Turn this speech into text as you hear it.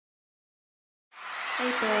Make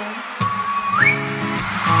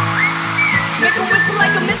a whistle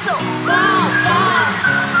like a missile, bomb, bomb.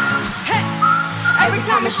 Hey, every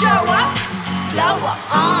time I show up, blow up,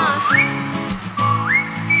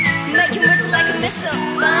 Make him whistle like a missile,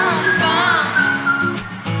 bomb, bomb.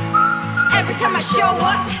 Every time I show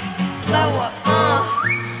up, blow up,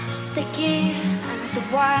 素敵あなた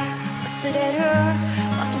は忘れる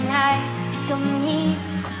わけない瞳に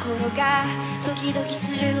心がドキドキ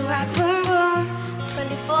するわ Boom boom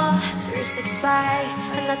 24-365あ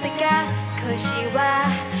なたが恋しいわ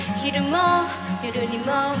昼も夜に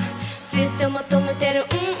もずっと求めてる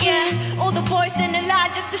Yeah all the boys in the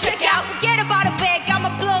line just to check out Forget about a bag I'ma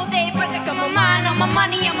blow they breath like on my mind On my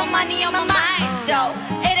money, on my money, on my mind Though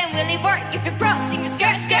it ain't really work if you're broke See me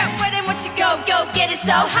skirt, skirt Where they want you go, go Get it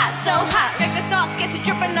so hot Like the sauce gets you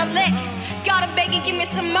dripping a lick Gotta beg and give me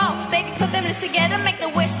some more Baby put them lips together Make the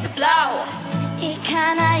whistle blow 行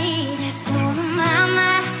かないでそのま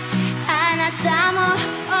まあなたも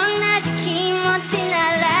同じ気持ちな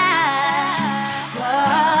ら、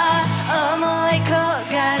思い焦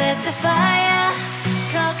がれた Fire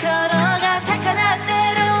心が高鳴って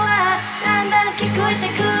るわだんだん聞こえて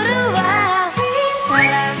くるわ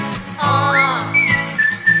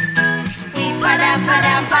We param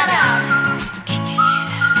param param Can you hear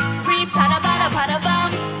that? We param param param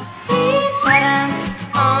We param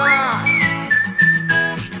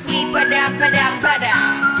We param param param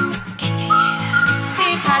Can you hear that? We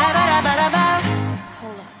param param param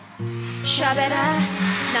Hold up 喋ら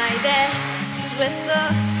ないで Just whistle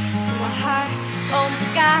to my heart 音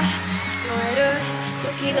符が聞こえるド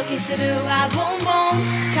キドキするわ Boom boom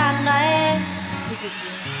考えすぎず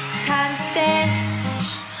感じて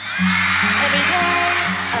Every day,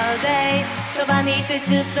 all day そばにいて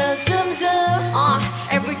ずっと zoom zoom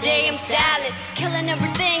Every day I'm styling Killing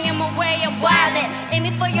everything in my way, I'm wildin'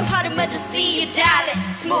 Aiming for your heart, I'ma just see you dialing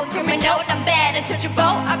Smooth criminal, I'm bad, untouchable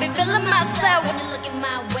I've been feeling myself when you look at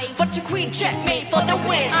my way But your queen checkmate for the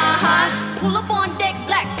win Pull up on deck,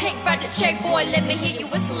 BLACKPINK, write the check Boy, let me hear you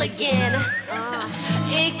whistle again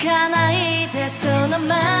行かないでその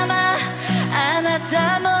ままあな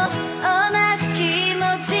たも同じ気持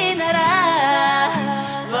ちなら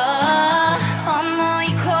思い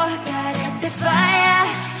焦がれて Fire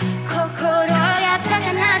心が高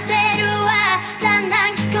鳴ってるわだんだ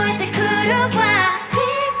ん聞こえてくるわ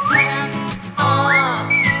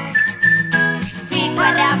We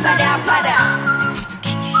param param param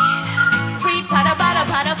Can you hear that? We param param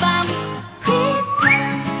param We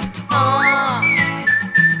param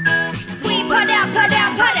We param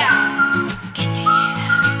param param Can you hear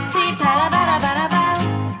that? We param param param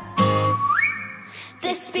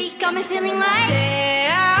This beat got me feeling like 出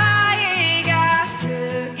会いが過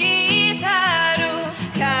ぎ去る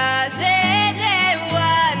風では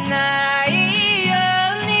ないよ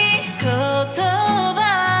うに言葉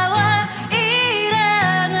はいら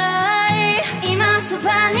ない今そば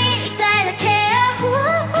にいたいだけよ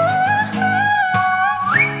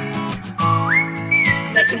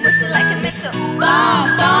Make him whistle like a missile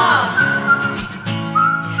Bomb, bomb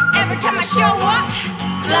Every time I show up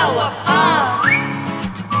Blow up,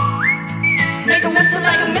 Make him whistle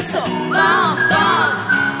like a missile Bomb, bomb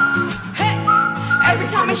Hey Every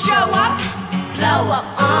time I show up Blow up,